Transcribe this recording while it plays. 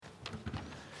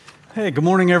Hey, good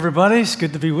morning, everybody. It's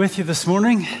good to be with you this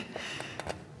morning.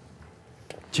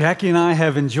 Jackie and I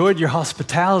have enjoyed your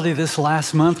hospitality this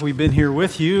last month. We've been here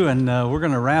with you, and we're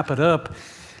going to wrap it up.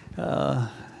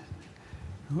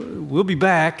 We'll be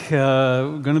back.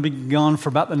 We're going to be gone for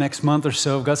about the next month or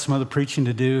so. I've got some other preaching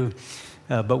to do,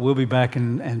 but we'll be back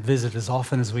and visit as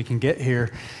often as we can get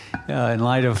here in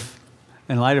light of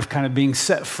kind of being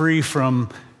set free from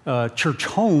church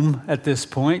home at this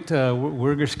point.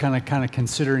 We're just kind of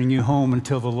considering you home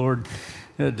until the Lord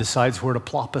decides where to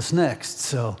plop us next.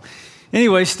 So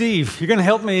anyway, Steve, you're going to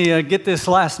help me get this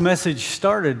last message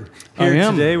started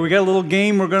here today. We got a little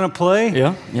game we're going to play.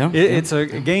 Yeah. It's a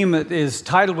game that is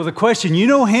titled with a question. You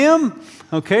know him?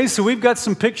 Okay, so we've got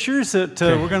some pictures that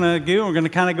we're going to give. We're going to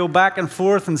kind of go back and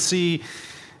forth and see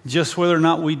just whether or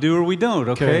not we do or we don't,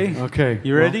 okay? Okay.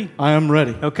 You ready? I am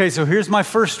ready. Okay, so here's my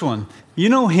first one. You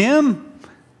know him?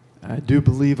 I do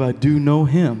believe I do know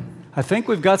him. I think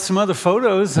we've got some other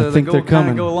photos I think they're kind of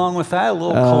coming. go along with that. A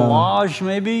little collage,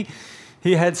 maybe.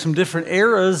 He had some different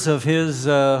eras of his...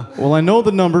 Well, I know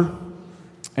the number,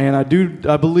 and I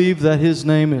believe that his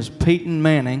name is Peyton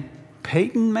Manning.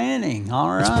 Peyton Manning, all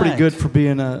right. That's pretty good for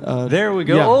being a... There we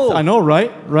go. Yeah, Oh, I know,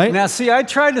 right? Now, see, I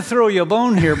tried to throw you a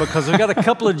bone here because we've got a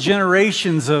couple of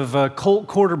generations of Colt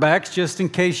quarterbacks, just in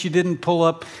case you didn't pull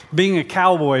up being a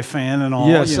Cowboy fan and all.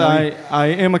 Yes, you know. I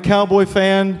am a Cowboy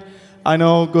fan. I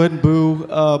know, go ahead and boo,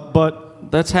 but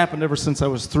that's happened ever since I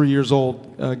was 3 years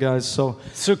old, guys. So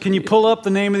can you pull up the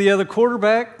name of the other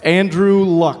quarterback? Andrew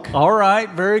Luck. All right,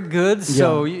 very good.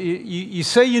 So you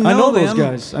say you know them. Those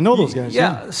guys. I know those guys.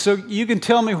 Yeah. So you can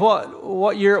tell me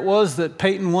what year it was that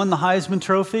Peyton won the Heisman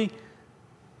Trophy?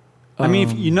 I mean,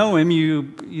 if you know him,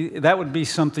 you that would be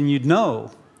something you'd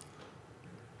know.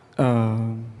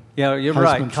 Yeah, you're Heisman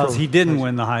right, because he didn't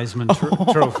win the Heisman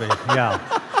Trophy.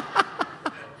 Yeah.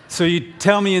 So you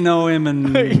tell me you know him,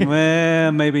 and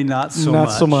well, maybe not so much.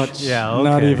 Not so much. Yeah. Okay.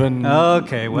 Not even.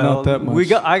 Okay. Well, not that much.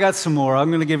 I got some more. I'm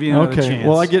going to give you another chance.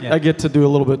 Well, I get to do a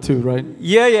little bit too, right?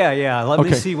 Yeah. Let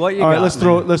me see what you got. All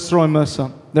right, let's throw him this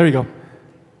up. There you go.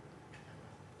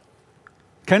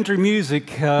 Country music.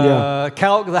 The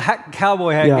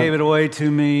cowboy hat gave it away to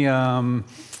me.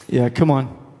 Yeah, come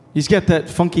on. He's got that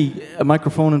funky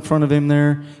microphone in front of him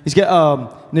there. He's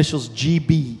got initials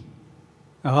GB.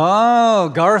 Oh,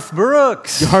 Garth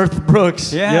Brooks. Garth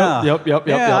Brooks. Yeah. Yep.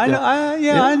 Yeah,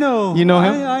 I know. You know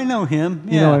him? I know him.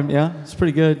 Yeah. You know him, yeah? It's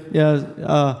pretty good. Yeah.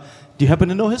 Do you happen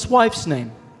to know his wife's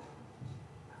name?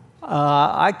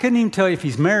 I couldn't even tell you if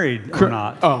he's married or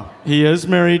not. Oh, he is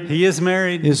married. He is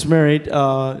married? He is married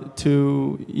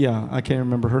to, I can't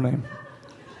remember her name.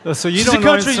 So you don't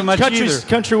know him so much either. She's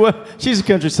a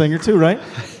country singer too, right?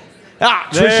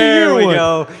 There we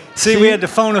go. See, we had to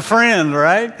phone a friend,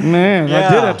 right? Man, yeah.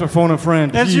 I did have to phone a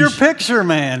friend. That's your picture,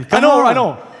 man. I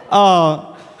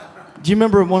know. Do you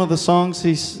remember one of the songs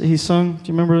he sung?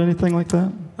 Do you remember anything like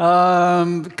that?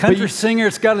 Country singer,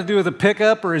 it's got to do with a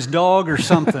pickup or his dog or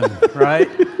something, right?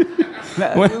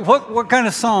 What kind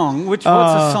of song? What's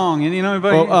the song? You know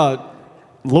anybody? Well,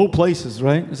 Low Places,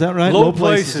 right? Is that right? Low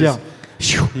Places.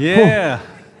 Yeah. Yeah.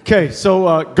 Okay,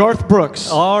 so Garth Brooks.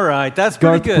 All right, that's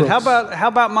pretty Garth good. Brooks. How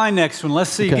about my next one?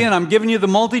 Let's see. Okay. Again, I'm giving you the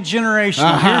multi-generational.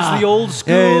 Aha. Here's the old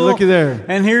school. Hey, looky there.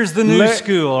 And here's the new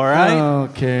school, all right?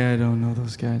 Okay, I don't know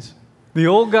those guys. The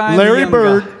old guy and Larry the young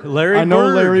Bird. guy. Larry Bird. I know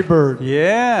Larry Bird.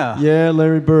 Yeah. Yeah,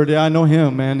 Larry Bird. Yeah, I know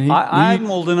him, man.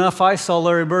 I'm old enough. I saw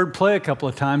Larry Bird play a couple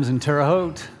of times in Terre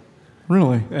Haute.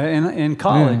 Really? In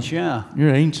college, yeah.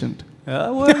 You're ancient.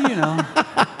 Well, you know.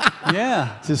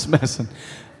 Yeah. Just messing.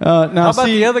 How about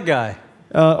the other guy?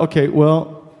 Okay,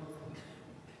 well.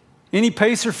 Any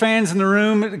Pacer fans in the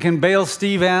room that can bail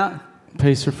Steve out?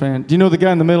 Pacer fan. Do you know the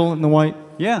guy in the middle in the white?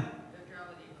 Yeah.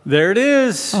 There it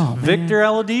is. Oh, Victor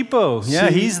Oladipo. Yeah,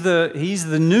 he's the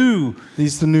new.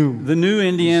 He's the new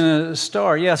Indiana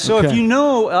star. Yeah. So if you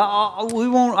know, I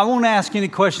won't ask any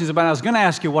questions about it. I was going to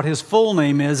ask you what his full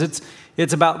name is.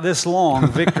 It's about this long,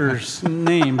 Victor's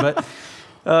name. But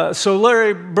so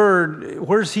Larry Bird,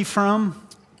 where's he from?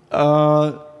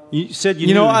 You said you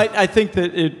knew know, him. I think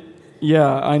that it. Yeah,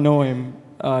 I know him.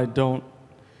 I don't.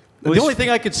 The only thing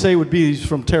I could say would be he's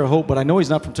from Terre Haute, but I know he's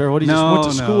not from Terre Haute. He just went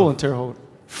to school in Terre Haute.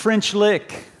 French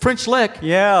Lick. French Lick?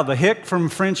 Yeah, the hick from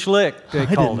French Lick, they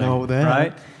called him. I didn't know that.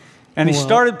 Right? And he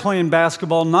started playing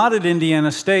basketball not at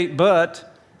Indiana State,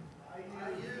 but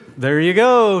there you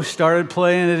go, started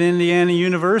playing at Indiana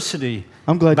University.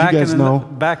 I'm glad you guys know.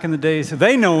 Back in the days.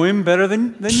 They know him better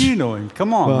than you know him.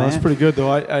 Come on, man. Well, that's pretty good,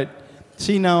 though. I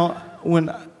see now, when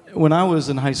I was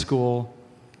in high school,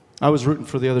 I was rooting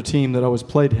for the other team that always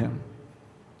played him.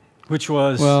 Which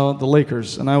was? Well, the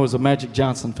Lakers, and I was a Magic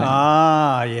Johnson fan.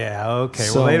 Ah, yeah, okay.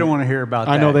 Well, they don't want to hear about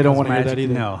that. I know they don't want to hear that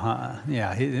either. No,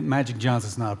 yeah. Magic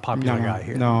Johnson's not a popular guy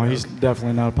here. No, he's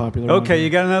definitely not a popular Okay, you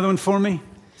got another one for me?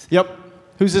 Yep.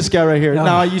 Who's this guy right here?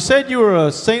 Now, you said you were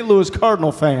a St. Louis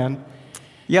Cardinal fan.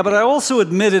 Yeah, but I also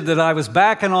admitted that I was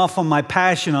backing off on my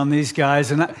passion on these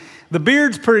guys, and the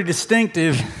beard's pretty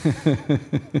distinctive.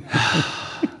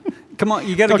 Come on,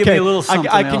 you got to give me a little something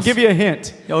I can give you a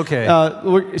hint. Okay.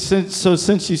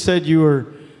 Since you said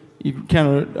you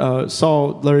kind of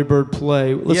saw Larry Bird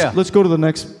play, let's go to the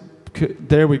next.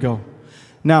 There we go.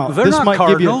 Now they're this not might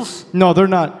Cardinals. Give you, no, they're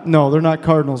not. No, they're not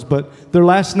Cardinals, but their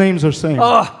last names are same.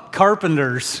 Oh,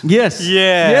 Carpenters. Yes.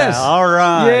 Yeah. Yes. All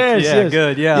right. Yes. Yeah. Yes.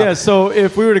 Good. Yeah. Yeah. So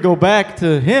if we were to go back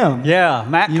to him. Yeah,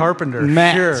 Matt Carpenter.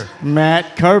 Sure.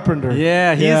 Matt Carpenter.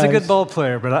 Yeah, he is a good ball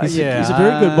player, but he's a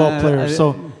very good ball player.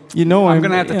 So you know I'm going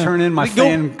to have to turn in my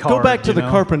fan card. Go back to the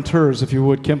Carpenters, if you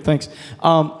would, Kim. Thanks.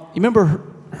 You remember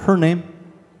her name?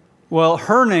 Well,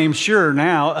 her name, sure,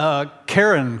 now,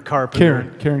 Karen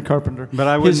Carpenter. Karen Carpenter. But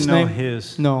I wouldn't know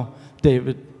his. No,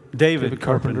 David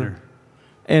Carpenter.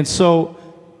 And so...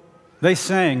 They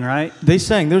sang, right? They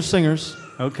sang. They're singers.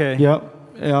 Okay. Yep.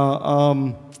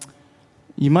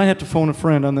 You might have to phone a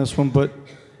friend on this one, but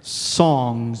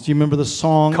songs. Do you remember the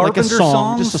song? Carpenter like a song.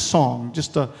 songs? Just a song.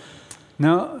 Just a...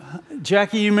 No.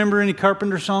 Jackie, you remember any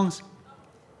Carpenter songs?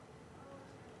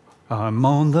 I'm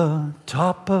on the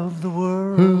top of the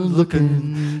world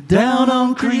looking down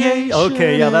on creation.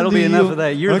 Okay, yeah, that'll be enough of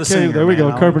that. You're the singer. There we go,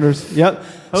 Carpenters. Yep.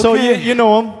 Okay. So you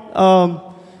know them.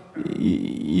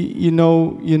 You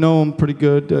know them pretty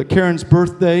good. Karen's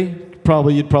birthday.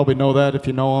 You'd probably know that if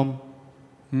you know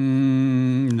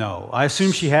them. No, I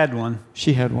assume she had one.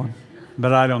 She had one,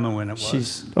 but I don't know when it was.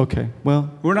 She's okay. Well,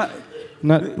 we're not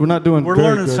doing. We're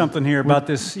learning good. something here about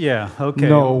this. Yeah. Okay.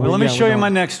 No. Well, let me show you my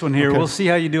next one here. Okay. We'll see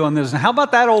how you do on this. How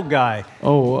about that old guy?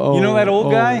 Oh. You know that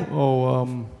old guy?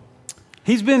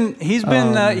 He's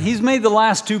made the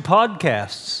last 2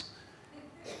 podcasts.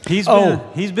 He's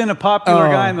been a popular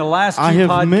guy in the last 2 podcasts.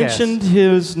 I have mentioned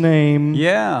his name.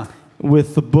 Yeah.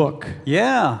 With the book.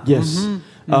 Yeah. Yes.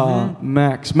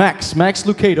 Max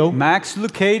Lucado. Max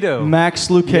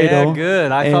Lucado. Yeah,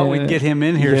 good. I thought we'd get him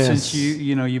in here since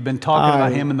you've been talking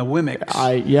about him in the Wemmicks.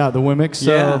 The Wemmicks.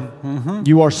 Yeah.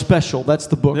 You Are Special. That's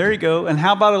the book. There you go. And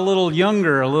how about a little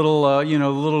younger, a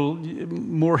little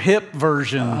more hip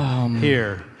version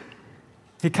here?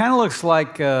 He kind of looks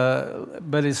like,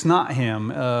 but it's not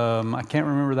him. I can't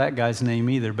remember that guy's name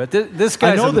either. But this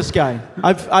guy. I know this guy.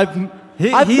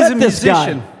 He's a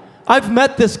musician. I've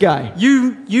met this guy.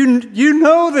 You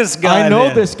know this guy. I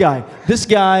know this guy. This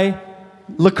guy,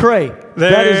 Lecrae.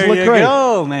 That is Lecrae. You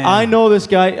go, man. I know this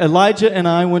guy. Elijah and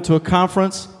I went to a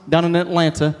conference down in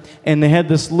Atlanta, and they had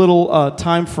this little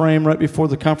time frame right before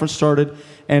the conference started,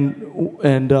 and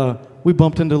we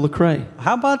bumped into Lecrae.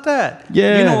 How about that?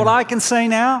 Yeah. You know what I can say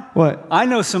now? What? I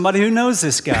know somebody who knows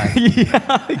this guy.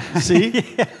 Yeah. See?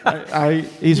 Yeah.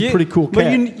 He's a pretty cool cat.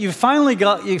 But you finally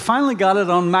got it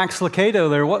on Max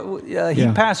Lucado there.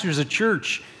 He pastors a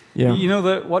church. Yeah. You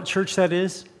know what church that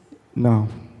is? No.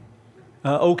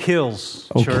 Oak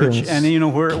Hills Church. And you know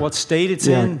what state it's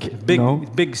in?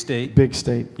 Big state. Big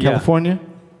state. California?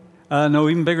 No,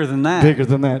 even bigger than that. Bigger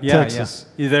than that. Yeah, Texas.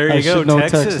 Yeah. There you go,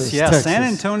 Texas. Yeah, Texas. San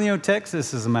Antonio,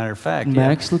 Texas, as a matter of fact.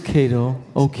 Max Lucado,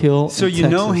 Oak Hill. So you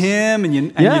Texas. know him, and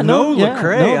you know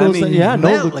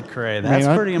Lecrae. Lecrae. That's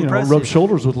pretty impressive. Rub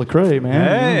shoulders with Lecrae, man.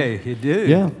 Hey, you do.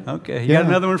 Yeah. Okay. You got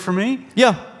another one for me?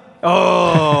 Yeah.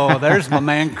 Oh, there's my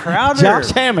man Crowder.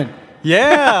 Josh Hammond.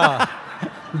 Yeah.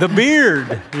 The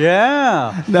beard,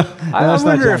 yeah. No, I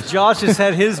wonder if Josh has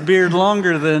had his beard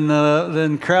longer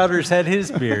than Crowder's had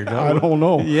his beard. I don't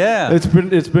know. Yeah, it's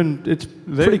pretty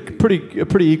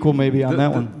equal maybe on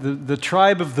that one. The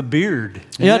tribe of the beard.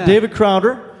 Yeah, David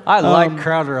Crowder. I like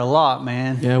Crowder a lot,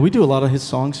 man. Yeah, we do a lot of his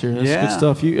songs here. That's good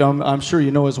stuff. I'm sure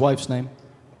you know his wife's name.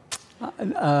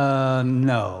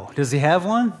 No. Does he have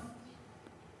one?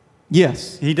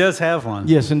 Yes, he does have one.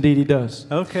 Yes, indeed, he does.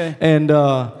 Okay, and.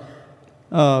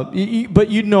 But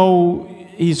you know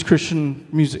he's Christian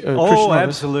music. Christian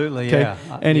absolutely, okay? Yeah.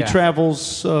 And he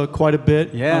travels quite a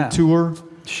bit on tour.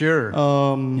 Sure.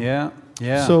 Yeah.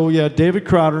 So David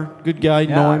Crowder, good guy.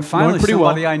 Yeah, know finally pretty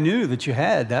somebody well. I knew that you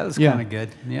had. That was kind of good.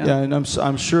 Yeah. Yeah, and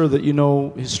I'm sure that you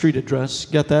know his street address.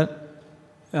 Got that?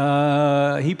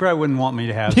 He probably wouldn't want me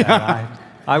to have that.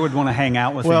 I would want to hang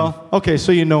out with him. Well, okay,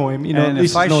 so you know him. You know, and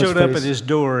if I showed up at his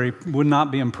door, he would not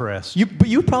be impressed. But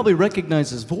you'd probably recognize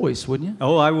his voice, wouldn't you?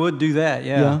 Oh, I would do that,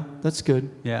 yeah. Yeah, that's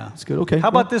good. Yeah. That's good, okay. How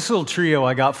about this little trio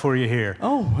I got for you here?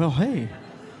 Oh, well, hey.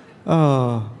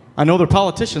 I know they're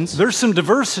politicians. There's some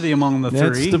diversity among the three.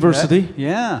 That's diversity.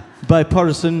 Yeah.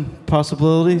 Bipartisan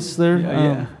possibilities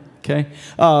there. Okay.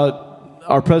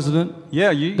 Our president.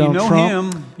 Yeah, you Donald know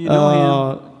Trump. him. You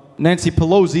know him. Nancy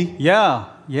Pelosi. Yeah.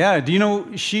 Do you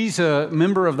know she's a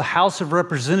member of the House of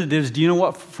Representatives? Do you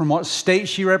know from what state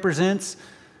she represents?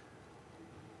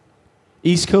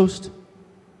 East Coast?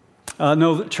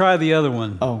 No, try the other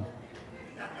one. Oh.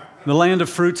 The land of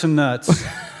fruits and nuts.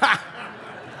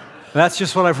 That's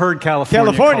just what I've heard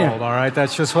California called, all right?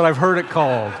 That's just what I've heard it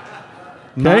called.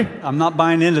 Okay. I'm not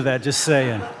buying into that, just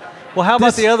saying. Well, how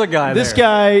about the other guy This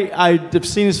there? guy, I've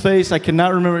seen his face. I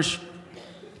cannot remember.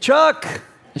 Chuck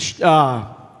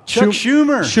Schumer.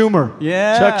 Schumer.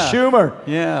 Yeah. Chuck Schumer.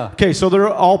 Yeah. Okay, so they're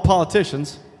all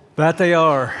politicians. That they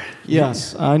are.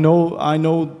 Yes, I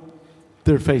know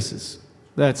their faces.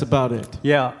 That's about it.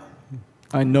 Yeah.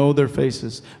 I know their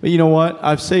faces. But you know what?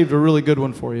 I've saved a really good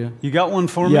one for you. You got one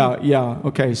for me? Yeah.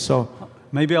 Okay, so.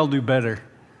 Maybe I'll do better.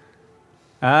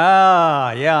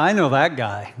 Yeah, I know that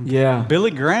guy. Yeah.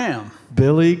 Billy Graham.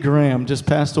 Billy Graham just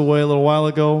passed away a little while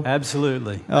ago.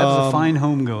 Absolutely. That was a fine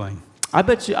homegoing. I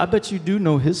bet you do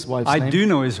know his wife's name. I do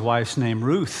know his wife's name,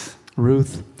 Ruth.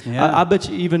 Ruth. Yeah. I bet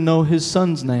you even know his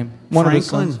son's name. One of his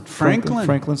sons. Franklin.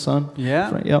 Franklin's son.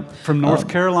 Yeah. Yep. From North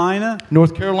Carolina.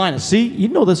 North Carolina. See, you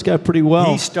know this guy pretty well.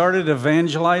 He started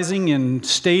evangelizing in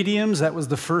stadiums. That was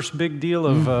the first big deal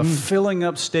of filling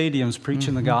up stadiums,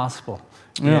 preaching the gospel.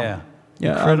 Yeah.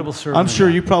 Incredible servant. I'm sure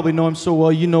you probably know him so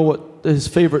well. You know what his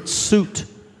favorite suit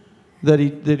that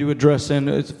he would dress in.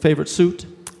 His favorite suit?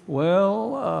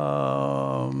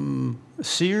 Well,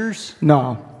 Sears?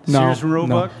 No. Sears and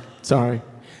Roebuck? No. Sorry.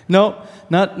 No.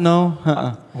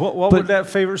 What would that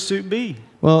favorite suit be?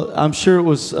 Well, I'm sure it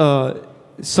was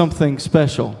something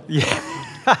special.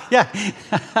 Yeah.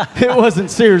 It wasn't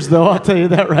Sears, though. I'll tell you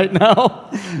that right now.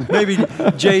 Maybe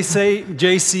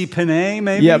J.C. Penney,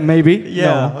 maybe? Yeah, maybe.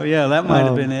 Yeah, No. yeah, that might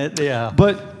have been it, yeah.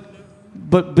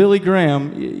 But Billy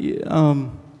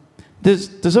Graham,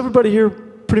 does everybody here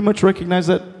pretty much recognize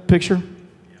that picture?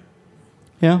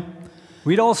 Yeah?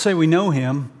 We'd all say we know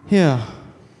him. Yeah.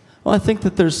 Well, I think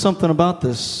that there's something about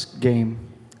this game.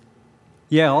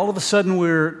 Yeah, all of a sudden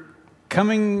we're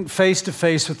coming face to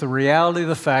face with the reality of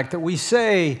the fact that we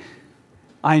say,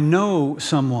 I know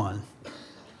someone,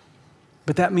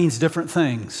 but that means different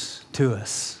things to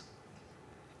us.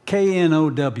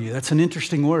 K-N-O-W, that's an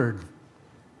interesting word,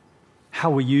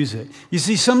 how we use it. You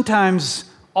see, sometimes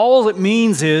all it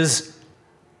means is,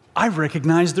 I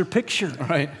recognize their picture.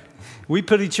 Right. We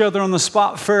put each other on the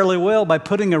spot fairly well by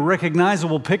putting a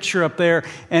recognizable picture up there,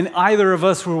 and either of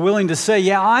us were willing to say,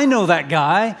 yeah, I know that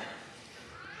guy.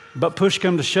 But push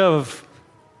come to shove,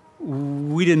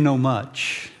 we didn't know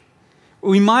much.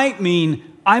 We might mean,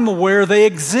 I'm aware they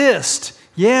exist.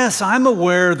 Yes, I'm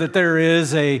aware that there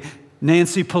is a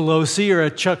Nancy Pelosi or a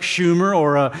Chuck Schumer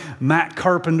or a Matt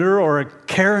Carpenter or a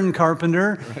Karen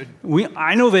Carpenter. Right.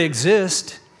 I know they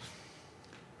exist.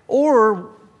 Or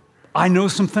I know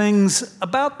some things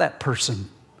about that person.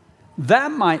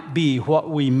 That might be what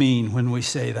we mean when we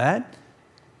say that.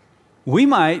 We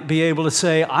might be able to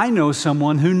say, I know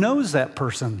someone who knows that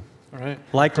person. Right.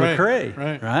 Like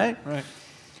Lecrae, right?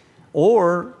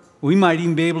 Or we might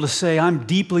even be able to say, I'm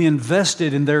deeply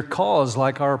invested in their cause,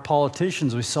 like our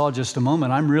politicians we saw just a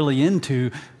moment. I'm really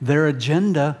into their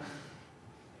agenda,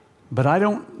 but I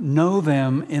don't know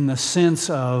them in the sense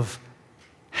of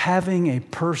having a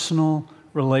personal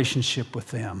relationship with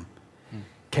them.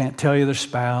 Can't tell you their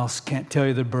spouse, can't tell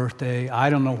you their birthday. I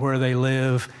don't know where they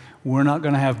live. We're not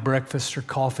going to have breakfast or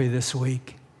coffee this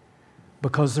week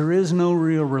because there is no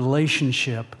real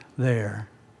relationship there.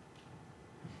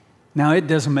 Now, it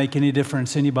doesn't make any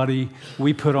difference, anybody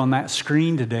we put on that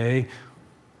screen today,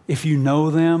 if you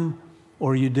know them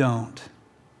or you don't.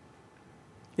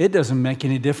 It doesn't make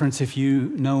any difference if you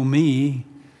know me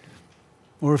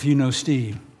or if you know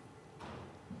Steve.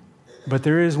 But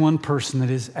there is one person that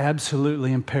is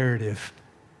absolutely imperative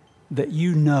that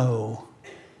you know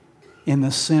in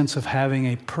the sense of having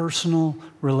a personal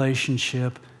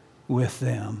relationship with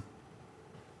them.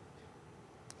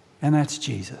 And that's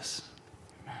Jesus.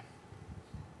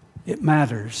 It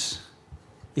matters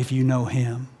if you know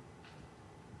him.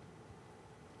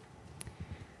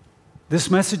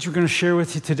 This message we're going to share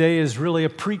with you today is really a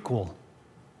prequel.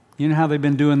 You know how they've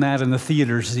been doing that in the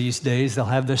theaters these days? They'll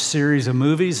have this series of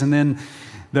movies and then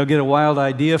they'll get a wild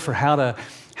idea for how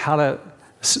to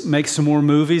make some more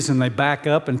movies, and they back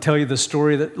up and tell you the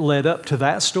story that led up to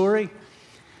that story.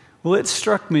 Well, it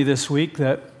struck me this week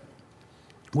that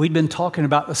we'd been talking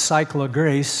about the cycle of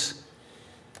grace,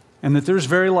 and that there's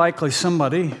very likely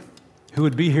somebody who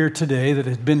would be here today that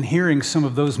had been hearing some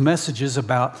of those messages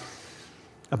about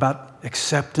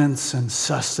acceptance and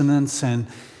sustenance and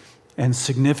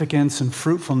significance and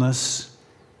fruitfulness,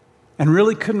 and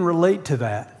really couldn't relate to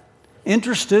that.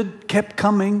 Interested, kept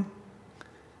coming,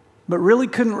 but really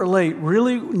couldn't relate,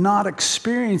 really not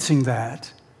experiencing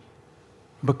that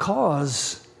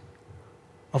because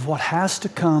of what has to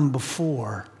come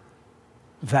before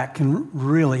that can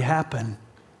really happen.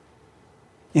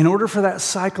 In order for that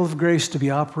cycle of grace to be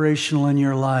operational in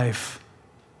your life,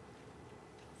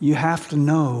 you have to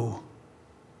know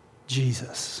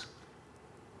Jesus.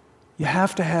 You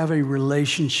have to have a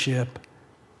relationship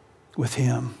with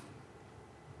Him.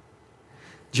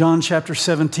 John chapter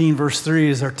 17, verse 3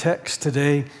 is our text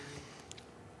today.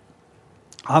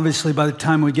 Obviously, by the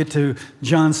time we get to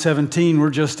John 17, we're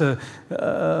just a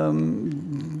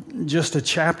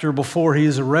chapter before he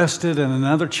is arrested and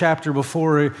another chapter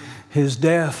before his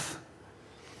death.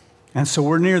 And so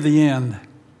we're near the end.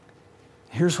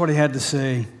 Here's what he had to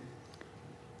say.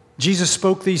 Jesus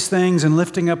spoke these things, and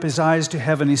lifting up his eyes to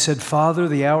heaven, he said, Father,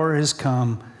 the hour has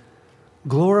come.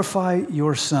 Glorify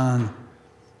your Son,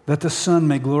 that the Son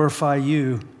may glorify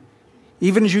you,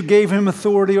 even as you gave him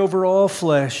authority over all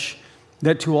flesh,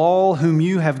 that to all whom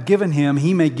you have given him,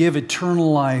 he may give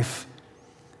eternal life.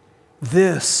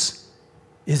 This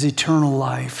is eternal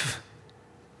life.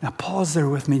 Now pause there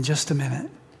with me just a minute.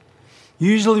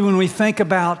 Usually when we think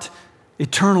about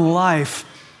eternal life,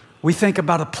 we think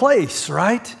about a place,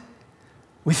 right?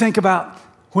 We think about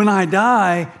when I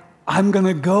die, I'm going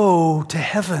to go to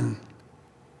heaven.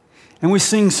 And we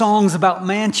sing songs about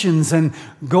mansions and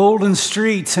golden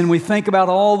streets, and we think about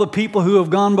all the people who have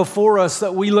gone before us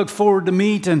that we look forward to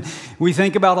meet, and we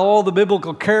think about all the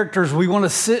biblical characters we want to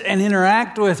sit and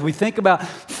interact with. We think about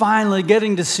finally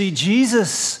getting to see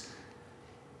Jesus.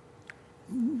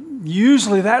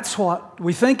 Usually that's what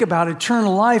we think about.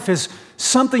 Eternal life is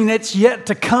something that's yet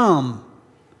to come.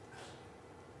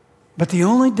 But the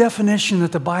only definition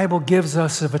that the Bible gives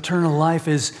us of eternal life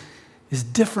is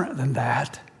different than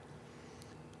that.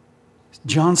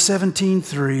 John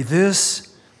 17:3,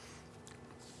 this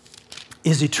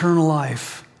is eternal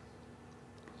life,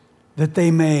 that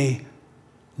they may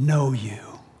know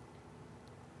you.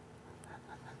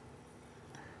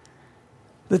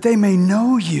 That they may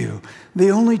know you,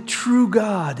 the only true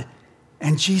God,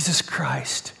 and Jesus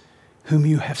Christ, whom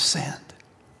you have sent.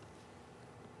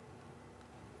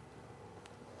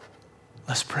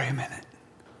 Let's pray a minute.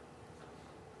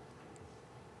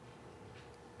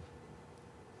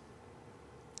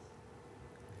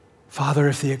 Father,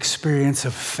 if the experience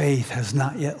of faith has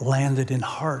not yet landed in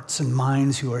hearts and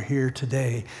minds who are here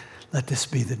today, let this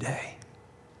be the day.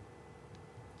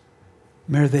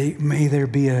 May there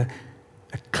be a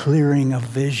clearing of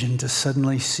vision to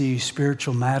suddenly see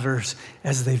spiritual matters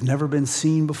as they've never been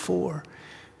seen before.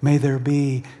 May there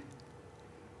be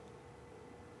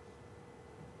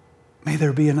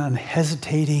an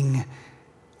unhesitating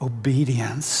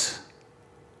obedience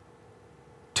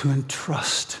to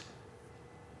entrust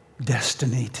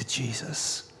destiny to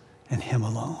Jesus and Him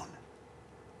alone.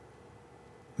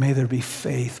 May there be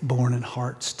faith born in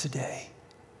hearts today.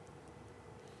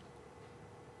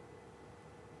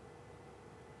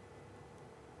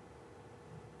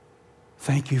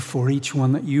 Thank you for each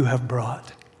one that you have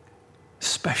brought,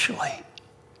 especially.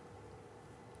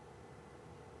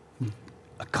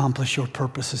 Accomplish your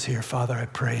purposes here, Father, I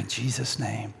pray in Jesus'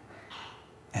 name,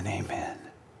 and amen.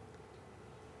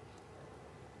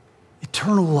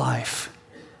 Eternal life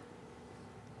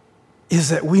is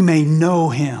that we may know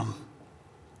Him.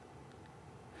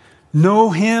 Know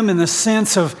Him in the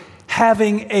sense of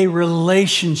having a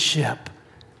relationship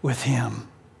with Him.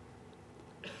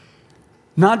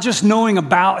 Not just knowing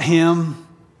about Him,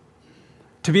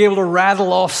 to be able to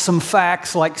rattle off some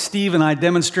facts like Steve and I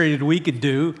demonstrated we could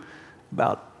do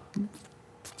about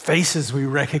faces we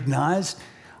recognized.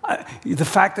 The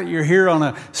fact that you're here on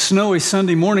a snowy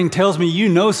Sunday morning tells me you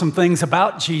know some things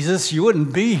about Jesus. You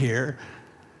wouldn't be here.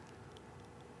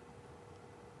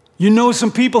 You know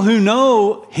some people who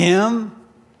know Him.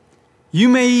 You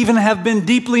may even have been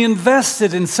deeply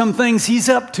invested in some things He's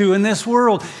up to in this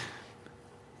world.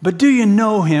 But do you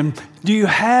know Him? Do you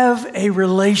have a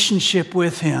relationship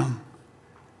with Him?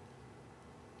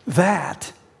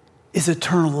 That is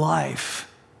eternal life.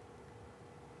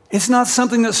 It's not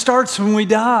something that starts when we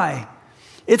die.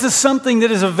 It's something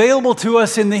that is available to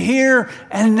us in the here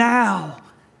and now,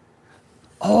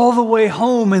 all the way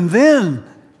home, and then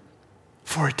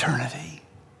for eternity.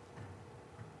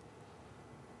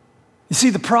 You see,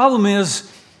 the problem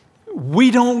is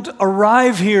we don't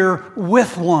arrive here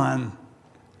with one.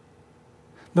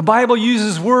 The Bible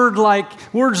uses words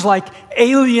like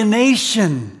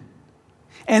alienation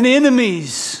and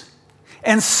enemies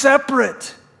and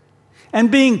separate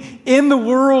and being in the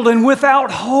world and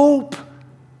without hope.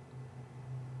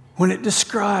 when it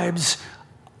describes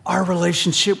our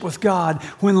relationship with God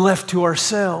when left to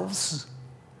ourselves.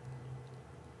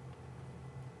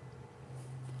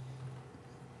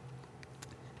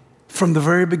 From the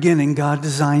very beginning, God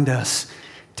designed us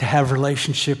to have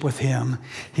relationship with Him.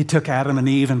 He took Adam and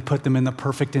Eve and put them in the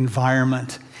perfect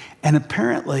environment. And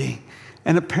apparently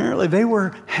they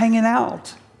were hanging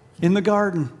out in the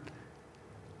garden.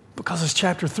 Because as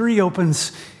chapter 3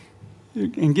 opens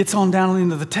and gets on down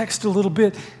into the text a little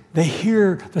bit, they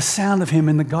hear the sound of Him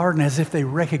in the garden as if they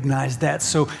recognize that.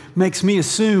 So makes me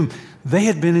assume they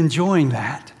had been enjoying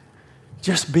that,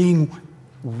 just being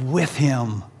with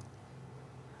Him.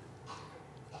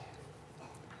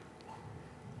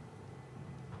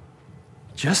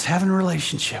 Just having a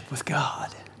relationship with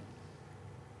God.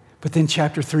 But then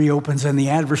chapter 3 opens and the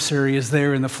adversary is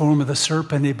there in the form of the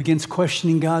serpent. He begins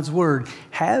questioning God's word.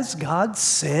 Has God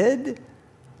said?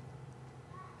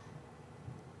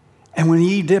 And when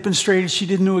Eve demonstrated she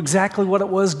didn't know exactly what it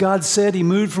was God said, he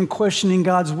moved from questioning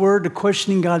God's word to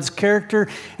questioning God's character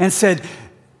and said,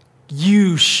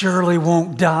 you surely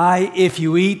won't die if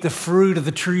you eat the fruit of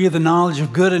the tree of the knowledge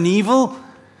of good and evil.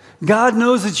 God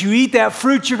knows that you eat that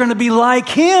fruit, you're going to be like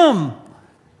Him.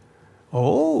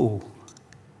 Oh,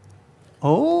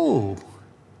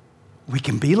 we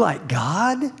can be like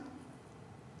God?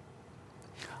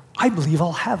 I believe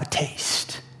I'll have a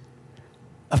taste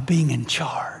of being in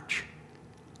charge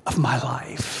of my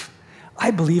life. I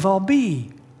believe I'll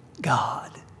be God.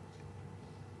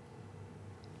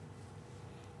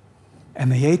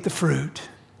 And they ate the fruit,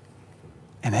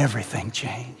 and everything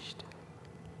changed.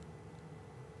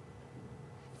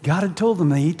 God had told them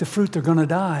they eat the fruit, they're going to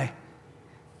die.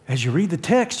 As you read the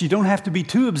text, you don't have to be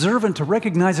too observant to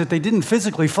recognize that they didn't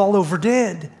physically fall over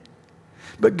dead.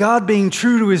 But God being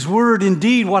true to His word,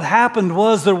 indeed, what happened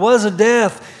was there was a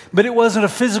death, but it wasn't a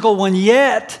physical one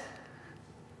yet.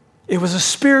 It was a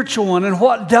spiritual one. And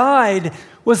what died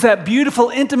was that beautiful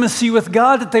intimacy with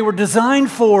God that they were designed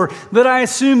for, that I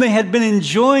assume they had been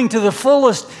enjoying to the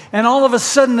fullest. And all of a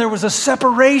sudden there was a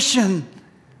separation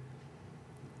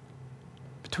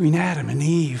between Adam and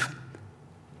Eve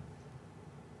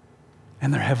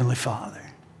and their Heavenly Father.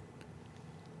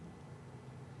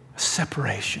 A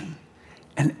separation,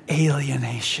 an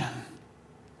alienation.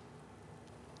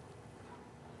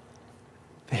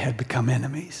 They had become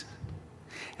enemies.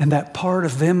 And that part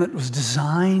of them that was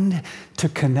designed to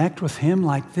connect with Him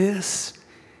like this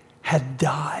had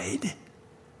died.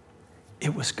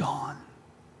 It was gone.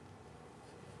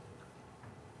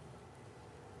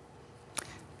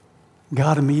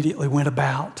 God immediately went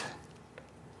about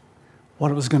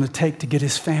what it was going to take to get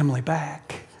His family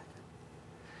back.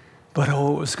 But it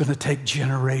was going to take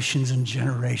generations and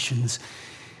generations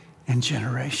and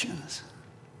generations.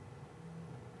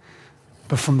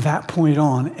 But from that point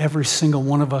on, every single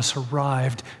one of us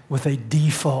arrived with a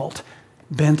default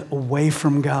bent away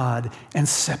from God and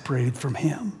separated from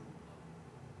Him.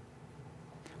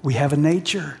 We have a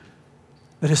nature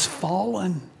that is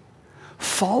fallen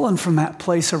from that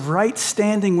place of right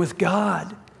standing with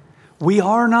God. We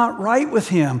are not right with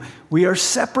Him. We are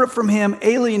separate from Him,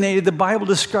 alienated. The Bible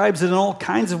describes it in all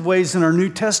kinds of ways in our New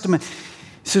Testament.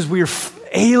 It says we are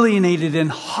alienated and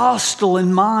hostile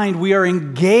in mind. We are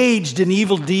engaged in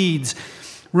evil deeds.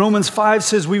 Romans 5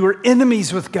 says we were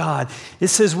enemies with God. It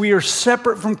says we are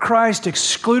separate from Christ,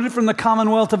 excluded from the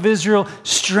commonwealth of Israel,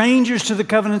 strangers to the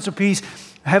covenants of peace,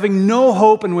 having no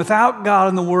hope and without God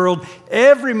in the world.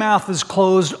 Every mouth is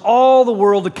closed, all the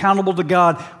world accountable to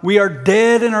God. We are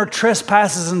dead in our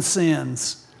trespasses and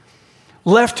sins.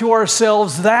 Left to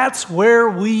ourselves, that's where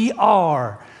we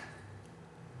are.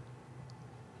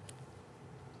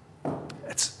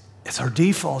 It's our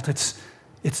default.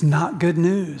 It's not good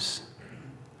news.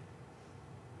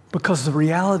 Because the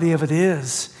reality of it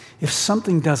is, if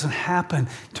something doesn't happen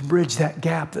to bridge that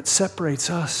gap that separates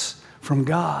us from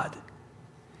God,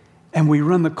 and we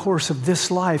run the course of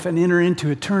this life and enter into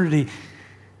eternity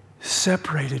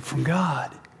separated from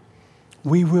God,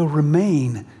 we will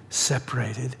remain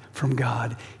separated from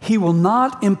God. He will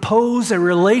not impose a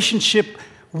relationship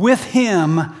with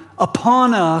Him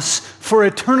upon us for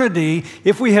eternity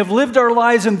if we have lived our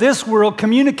lives in this world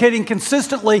communicating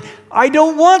consistently, I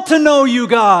don't want to know you,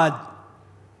 God.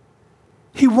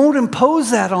 He won't impose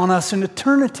that on us in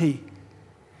eternity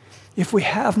if we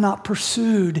have not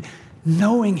pursued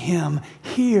knowing Him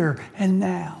here and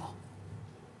now.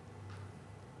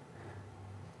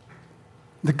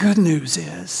 The good news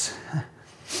is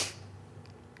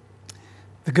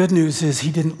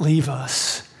He didn't leave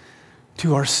us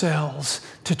to ourselves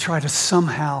to try to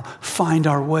somehow find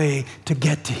our way to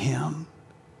get to Him.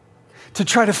 to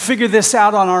try to figure this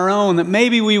out on our own, that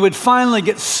maybe we would finally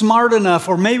get smart enough,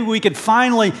 or maybe we could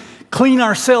finally clean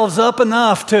ourselves up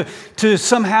enough to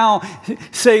somehow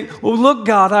say, well, look,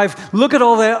 God, look at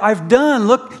all that I've done.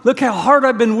 Look how hard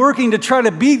I've been working to try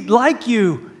to be like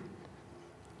you.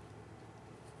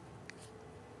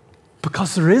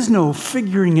 Because there is no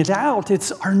figuring it out.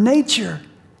 It's our nature.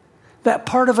 That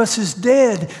part of us is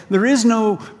dead. There is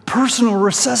no personal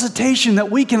resuscitation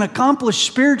that we can accomplish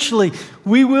spiritually.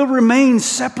 We will remain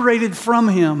separated from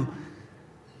Him.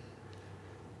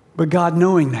 But God,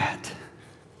 knowing that,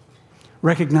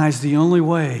 recognized the only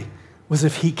way was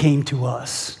if He came to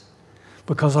us.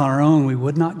 Because on our own, we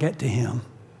would not get to Him.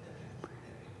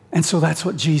 And so that's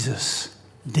what Jesus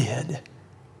did.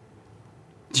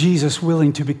 Jesus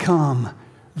willing to become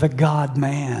the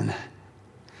God-man,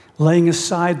 laying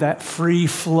aside that free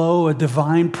flow, a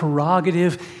divine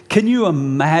prerogative. Can you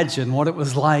imagine what it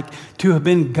was like to have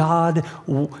been God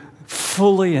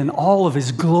fully in all of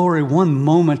His glory one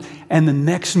moment, and the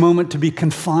next moment to be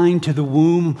confined to the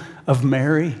womb of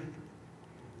Mary?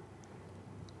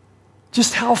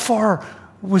 Just how far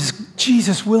was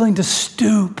Jesus willing to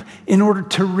stoop in order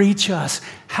to reach us?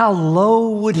 How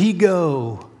low would He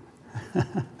go?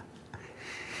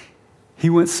 He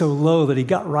went so low that He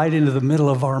got right into the middle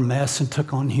of our mess and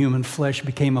took on human flesh,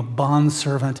 became a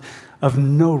bondservant of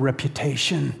no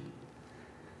reputation,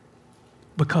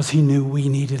 because He knew we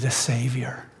needed a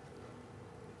Savior.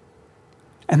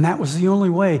 And that was the only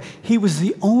way. He was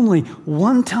the only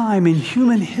one time in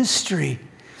human history,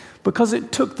 because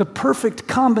it took the perfect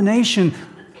combination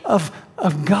of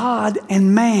God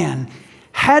and man.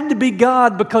 Had to be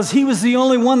God because He was the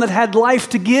only one that had life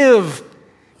to give.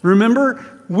 Remember,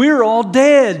 we're all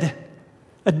dead.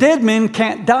 A dead man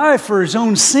can't die for his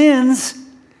own sins.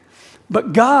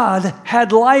 But God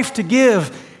had life to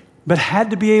give, but had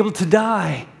to be able to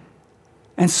die.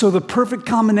 And so the perfect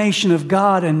combination of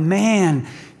God and man,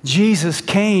 Jesus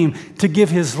came to give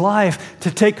His life,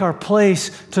 to take our place,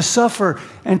 to suffer,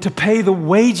 and to pay the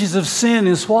wages of sin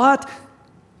is what?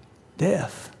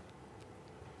 Death.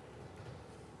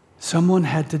 Someone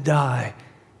had to die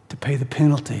to pay the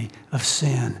penalty of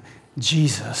sin.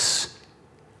 Jesus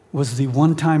was the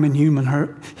one time in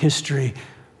human history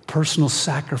personal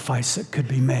sacrifice that could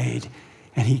be made.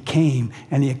 And He came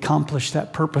and He accomplished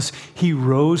that purpose. He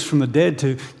rose from the dead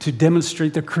to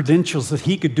demonstrate the credentials that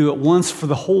He could do it once for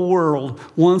the whole world,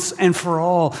 once and for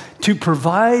all, to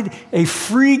provide a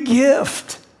free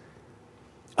gift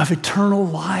of eternal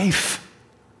life.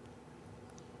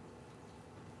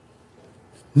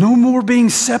 No more being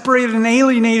separated and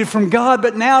alienated from God,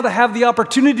 but now to have the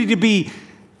opportunity to be,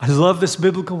 I love this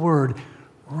biblical word,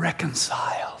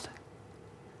 reconciled.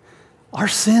 Our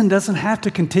sin doesn't have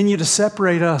to continue to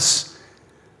separate us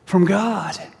from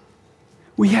God.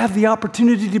 We have the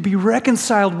opportunity to be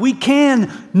reconciled. We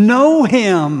can know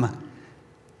Him.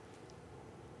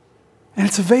 And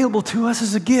it's available to us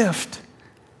as a gift.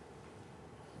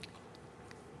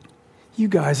 You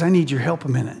guys, I need your help a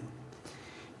minute.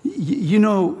 You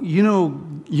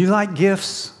like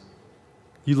gifts?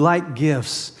 You like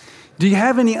gifts. Do you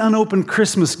have any unopened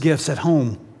Christmas gifts at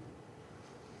home?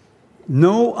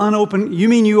 No unopened. You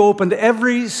mean you opened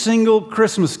every single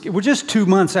Christmas? We're just 2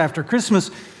 months after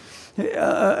Christmas,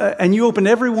 and you opened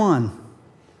every one.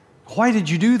 Why did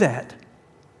you do that?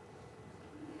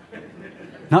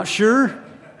 Not sure?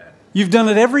 You've done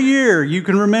it every year. You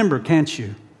can remember, can't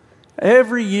you?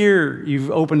 Every year you've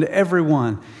opened every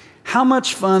one. How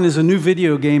much fun is a new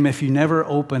video game if you never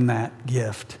open that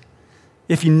gift?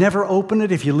 If you never open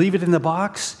it, if you leave it in the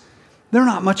box, they're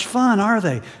not much fun, are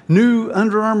they? New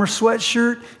Under Armour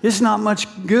sweatshirt, it's not much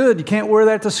good. You can't wear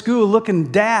that to school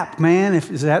looking dap, man.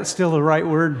 Is that still the right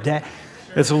word?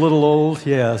 It's a little old,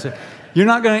 yeah. So you're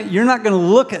not gonna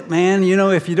look at, man,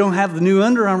 if you don't have the new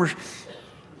Under Armour.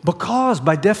 Because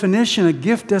by definition, a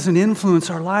gift doesn't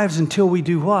influence our lives until we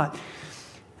do what?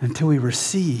 Until we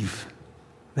receive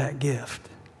that gift.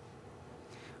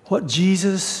 What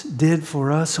Jesus did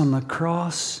for us on the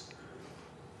cross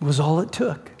was all it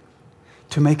took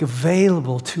to make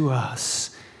available to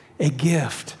us a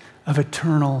gift of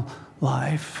eternal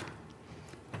life.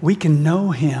 We can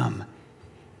know Him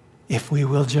if we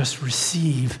will just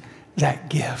receive that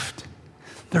gift.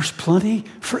 There's plenty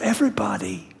for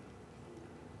everybody,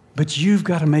 but you've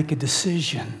got to make a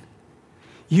decision.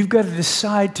 You've got to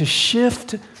decide to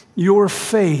shift your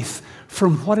faith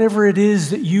from whatever it is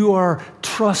that you are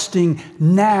trusting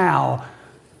now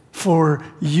for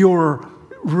your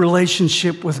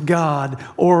relationship with God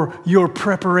or your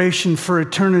preparation for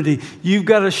eternity. You've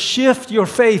got to shift your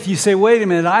faith. You say, wait a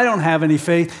minute, I don't have any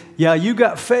faith. Yeah, you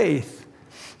got faith.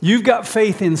 You've got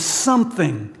faith in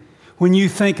something. when you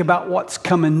think about what's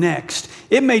coming next.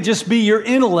 It may just be your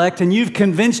intellect and you've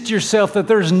convinced yourself that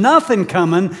there's nothing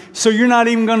coming, so you're not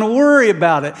even going to worry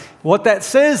about it. What that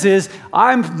says is,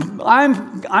 I'm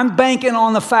banking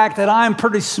on the fact that I'm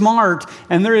pretty smart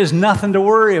and there is nothing to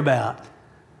worry about.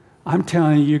 I'm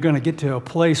telling you, you're going to get to a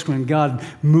place when God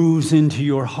moves into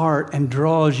your heart and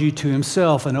draws you to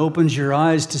himself and opens your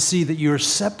eyes to see that you're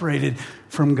separated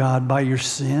from God by your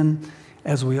sin,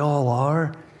 as we all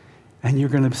are. And you're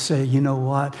going to say, you know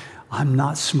what? I'm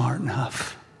not smart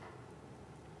enough.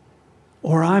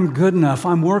 Or I'm good enough.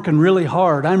 I'm working really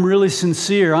hard. I'm really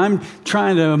sincere. I'm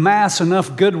trying to amass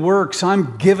enough good works.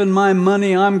 I'm giving my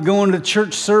money. I'm going to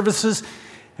church services.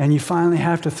 And you finally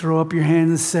have to throw up your hand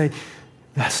and say,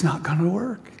 that's not going to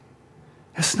work.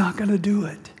 That's not going to do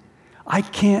it. I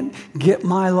can't get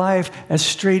my life as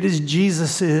straight as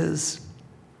Jesus is.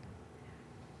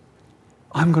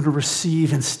 I'm going to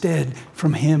receive instead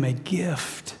from him a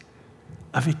gift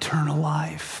of eternal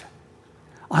life.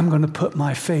 I'm going to put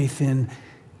my faith in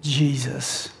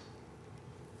Jesus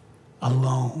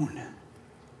alone.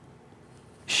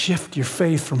 Shift your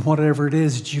faith from whatever it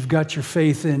is that you've got your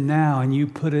faith in now, and you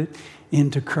put it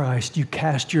into Christ. You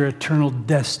cast your eternal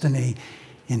destiny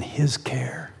in his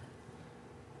care.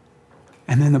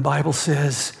 And then the Bible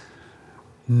says,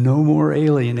 no more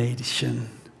alienation.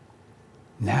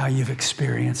 Now you've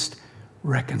experienced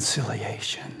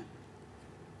reconciliation.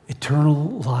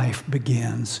 Eternal life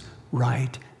begins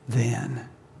right then.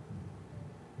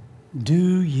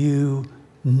 Do you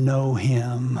know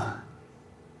him?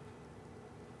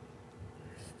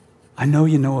 I know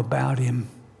you know about him.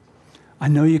 I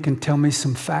know you can tell me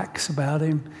some facts about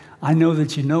him. I know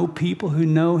that you know people who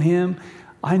know him.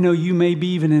 I know you may be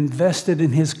even invested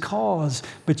in his cause,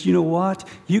 but you know what?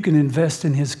 You can invest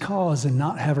in his cause and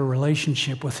not have a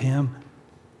relationship with him.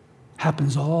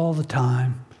 Happens all the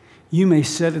time. You may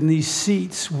sit in these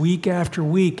seats week after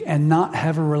week and not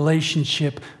have a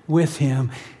relationship with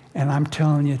him. And I'm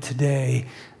telling you today,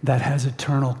 that has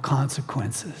eternal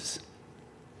consequences.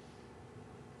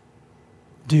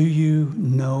 Do you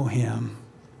know him?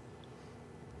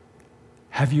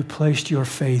 Have you placed your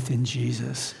faith in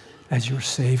Jesus as your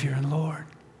Savior and Lord?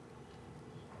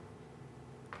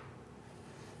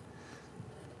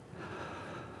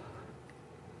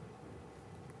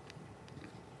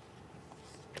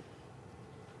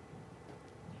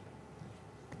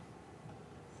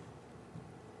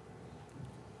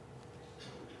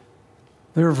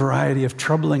 There are a variety of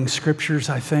troubling scriptures,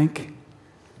 I think.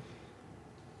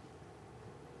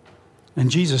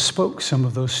 And Jesus spoke some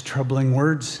of those troubling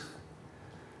words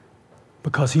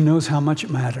because he knows how much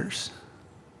it matters.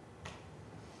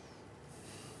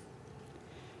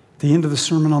 At the end of the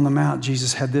Sermon on the Mount,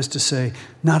 Jesus had this to say,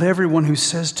 not everyone who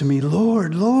says to me,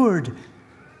 Lord, Lord,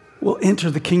 will enter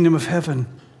the kingdom of heaven,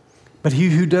 but he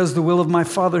who does the will of my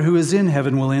Father who is in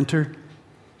heaven will enter.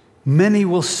 Many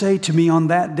will say to me on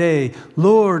that day,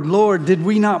 Lord, Lord, did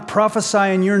we not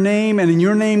prophesy in your name, and in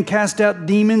your name cast out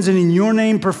demons, and in your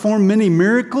name perform many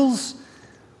miracles?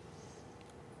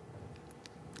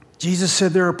 Jesus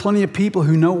said there are plenty of people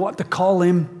who know what to call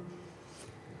him.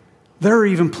 There are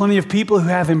even plenty of people who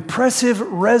have impressive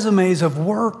resumes of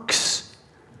works.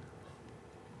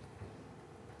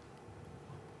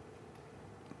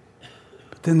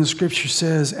 But then the scripture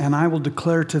says, and I will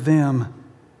declare to them,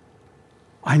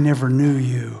 I never knew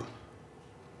you.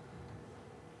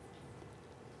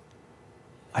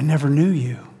 I never knew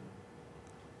you.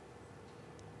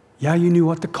 Yeah, you knew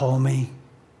what to call me.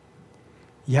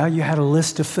 Yeah, you had a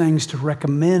list of things to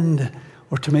recommend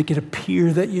or to make it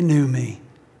appear that you knew me.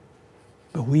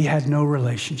 But we had no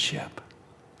relationship.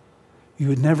 You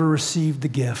had never received the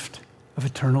gift of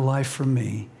eternal life from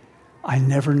me. I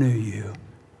never knew you.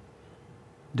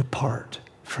 Depart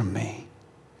from me.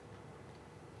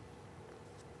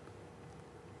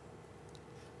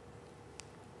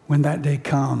 When that day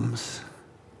comes,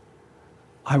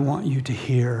 I want you to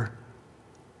hear,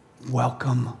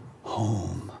 welcome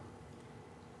home.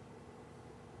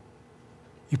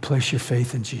 You place your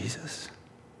faith in Jesus.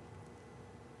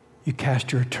 You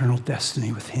cast your eternal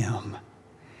destiny with him.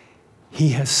 He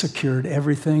has secured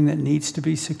everything that needs to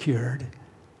be secured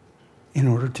in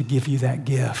order to give you that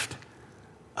gift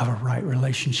of a right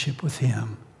relationship with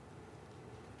him.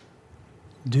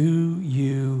 Do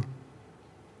you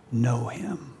know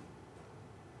him?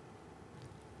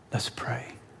 Let's pray.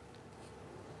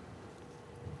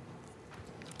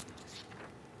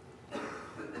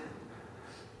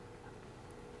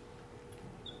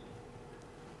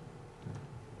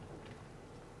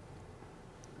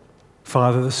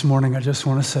 Father, this morning I just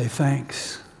want to say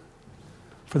thanks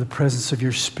for the presence of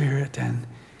your Spirit and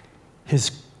his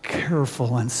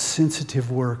careful and sensitive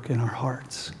work in our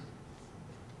hearts.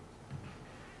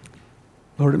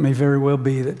 Lord, it may very well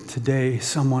be that today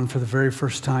someone for the very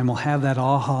first time will have that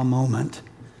aha moment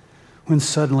when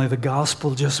suddenly the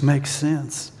gospel just makes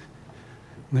sense.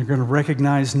 And they're going to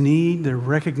recognize need, they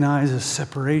recognize a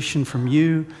separation from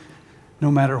you, no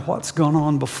matter what's gone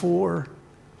on before,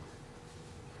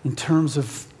 in terms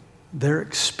of their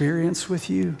experience with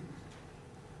you.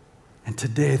 And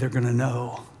today they're going to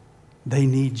know they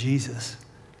need Jesus.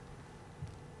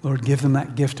 Lord, give them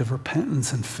that gift of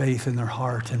repentance and faith in their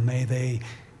heart, and may they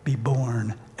be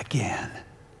born again,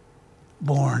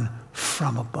 born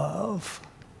from above.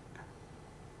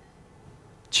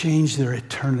 Change their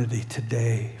eternity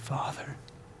today, Father.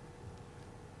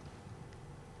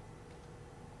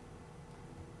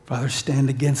 Father, stand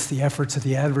against the efforts of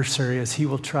the adversary as he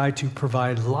will try to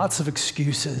provide lots of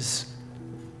excuses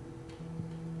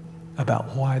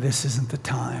about why this isn't the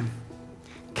time.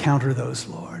 Counter those,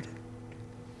 Lord.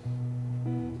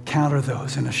 Counter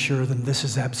those and assure them this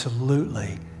is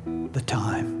absolutely the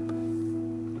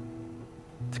time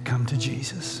to come to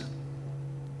Jesus.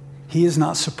 He is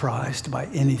not surprised by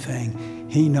anything.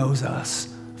 He knows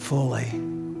us fully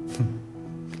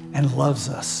and loves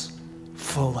us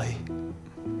fully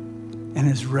and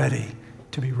is ready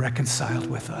to be reconciled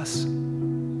with us.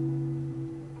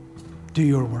 Do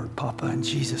your work, Papa, in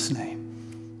Jesus' name.